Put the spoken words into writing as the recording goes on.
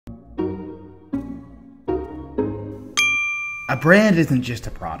A brand isn't just a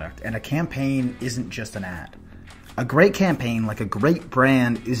product, and a campaign isn't just an ad. A great campaign, like a great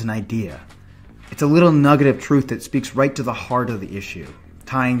brand, is an idea. It's a little nugget of truth that speaks right to the heart of the issue,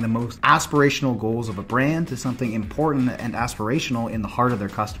 tying the most aspirational goals of a brand to something important and aspirational in the heart of their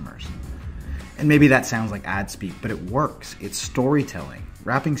customers. And maybe that sounds like ad speak, but it works. It's storytelling,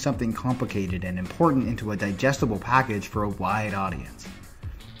 wrapping something complicated and important into a digestible package for a wide audience.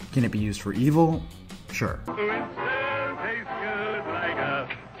 Can it be used for evil? Sure.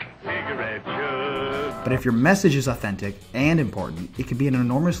 But if your message is authentic and important, it can be an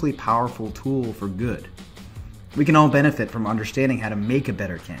enormously powerful tool for good. We can all benefit from understanding how to make a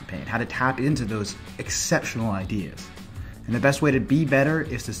better campaign, how to tap into those exceptional ideas. And the best way to be better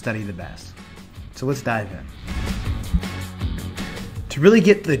is to study the best. So let's dive in. To really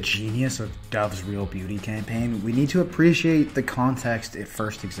get the genius of Dove's Real Beauty campaign, we need to appreciate the context it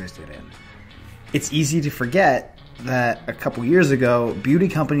first existed in. It's easy to forget that a couple years ago, beauty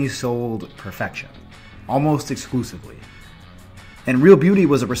companies sold perfection, almost exclusively. And Real Beauty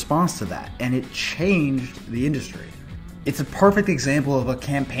was a response to that, and it changed the industry. It's a perfect example of a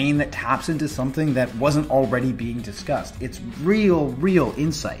campaign that taps into something that wasn't already being discussed. It's real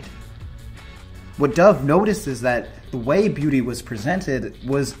insight. What Dove noticed is that the way beauty was presented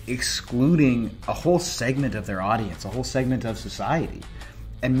was excluding a whole segment of their audience, a whole segment of society,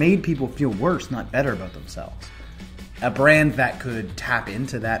 and made people feel worse, not better about themselves. A brand that could tap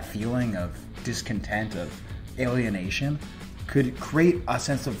into that feeling of discontent, of alienation, could create a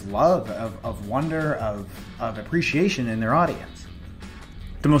sense of love, of wonder, of appreciation in their audience.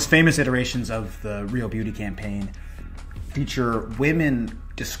 The most famous iterations of the Real Beauty campaign feature women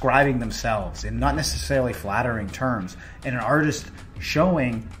describing themselves in not necessarily flattering terms, and an artist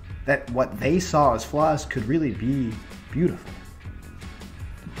showing that what they saw as flaws could really be beautiful.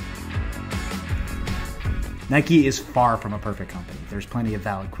 Nike is far from a perfect company. There's plenty of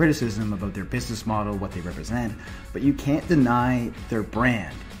valid criticism about their business model, what they represent, but you can't deny their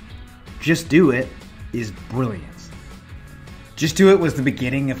brand. Just Do It is brilliance. Just Do It was the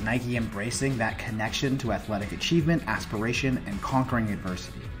beginning of Nike embracing that connection to athletic achievement, aspiration, and conquering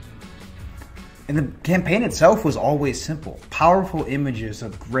adversity. And the campaign itself was always simple. Powerful images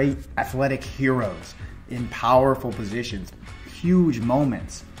of great athletic heroes in powerful positions, huge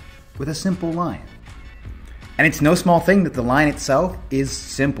moments, with a simple line. And it's no small thing that the line itself is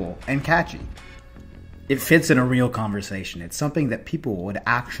simple and catchy. It fits in a real conversation. It's something that people would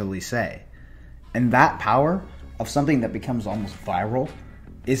actually say. And that power of something that becomes almost viral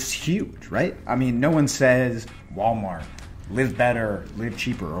is huge, right? I mean, no one says Walmart, live better, live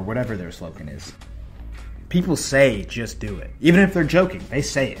cheaper, or whatever their slogan is. People say Just Do It. Even if they're joking, they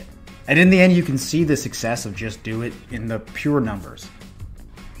say it. And in the end, you can see the success of Just Do It in the pure numbers.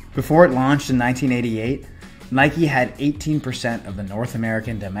 Before it launched in 1988, Nike had 18% of the North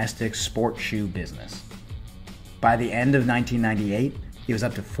American domestic sport shoe business. By the end of 1998, it was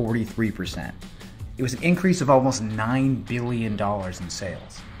up to 43%. It was an increase of almost $9 billion in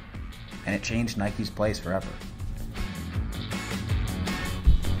sales. And it changed Nike's place forever.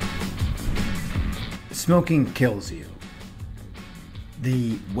 Smoking kills you.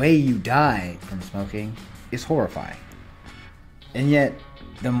 The way you die from smoking is horrifying. And yet,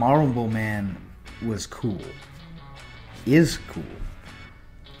 the Marlboro Man was cool, is cool,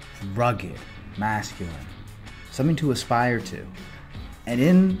 rugged, masculine, something to aspire to. And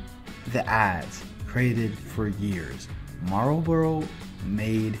in the ads created for years, Marlboro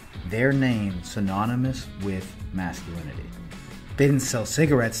made their name synonymous with masculinity. They didn't sell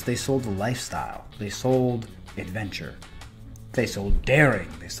cigarettes, they sold a lifestyle. They sold adventure. They sold daring.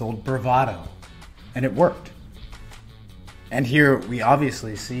 They sold bravado. And it worked. And here we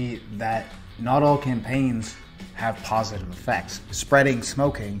obviously see that not all campaigns have positive effects. Spreading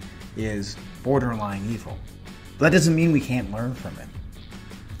smoking is borderline evil. But that doesn't mean we can't learn from it.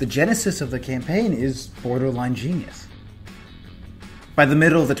 The genesis of the campaign is borderline genius. By the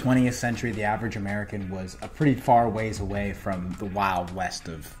middle of the 20th century, the average American was a pretty far ways away from the wild west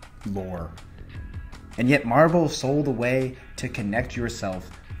of lore. And yet Marlboro sold a way to connect yourself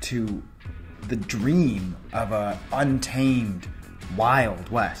to the dream of an untamed wild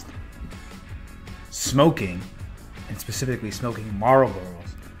west. Smoking, and specifically smoking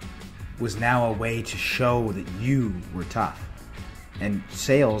Marlboros, was now a way to show that you were tough. And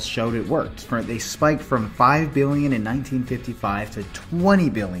sales showed it worked. They spiked from $5 billion in 1955 to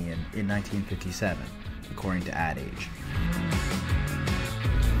 $20 billion in 1957, according to Ad Age.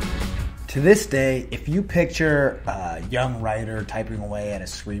 To this day, if you picture a young writer typing away at a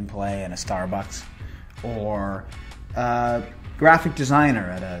screenplay in a Starbucks, or a graphic designer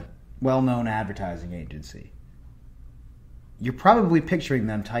at a well-known advertising agency, you're probably picturing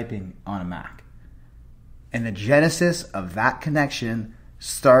them typing on a Mac. And the genesis of that connection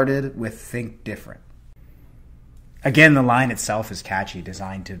started with Think Different. Again, the line itself is catchy,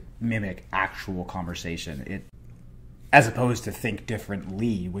 designed to mimic actual conversation. As opposed to Think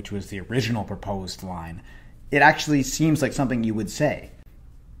Differently, which was the original proposed line, it actually seems like something you would say.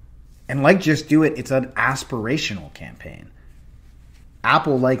 And like Just Do It, it's an aspirational campaign.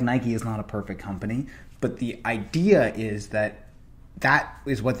 Apple, like Nike, is not a perfect company, but the idea is that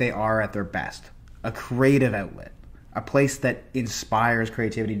is what they are at their best. A creative outlet. A place that inspires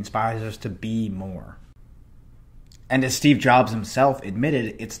creativity, inspires us to be more. And as Steve Jobs himself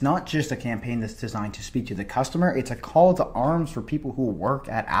admitted, it's not just a campaign that's designed to speak to the customer, it's a call to arms for people who work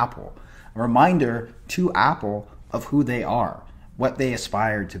at Apple. A reminder to Apple of who they are, what they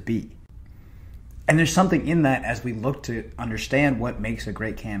aspire to be. And there's something in that as we look to understand what makes a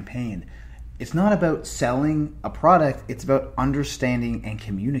great campaign. It's not about selling a product, it's about understanding and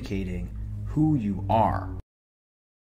communicating who you are.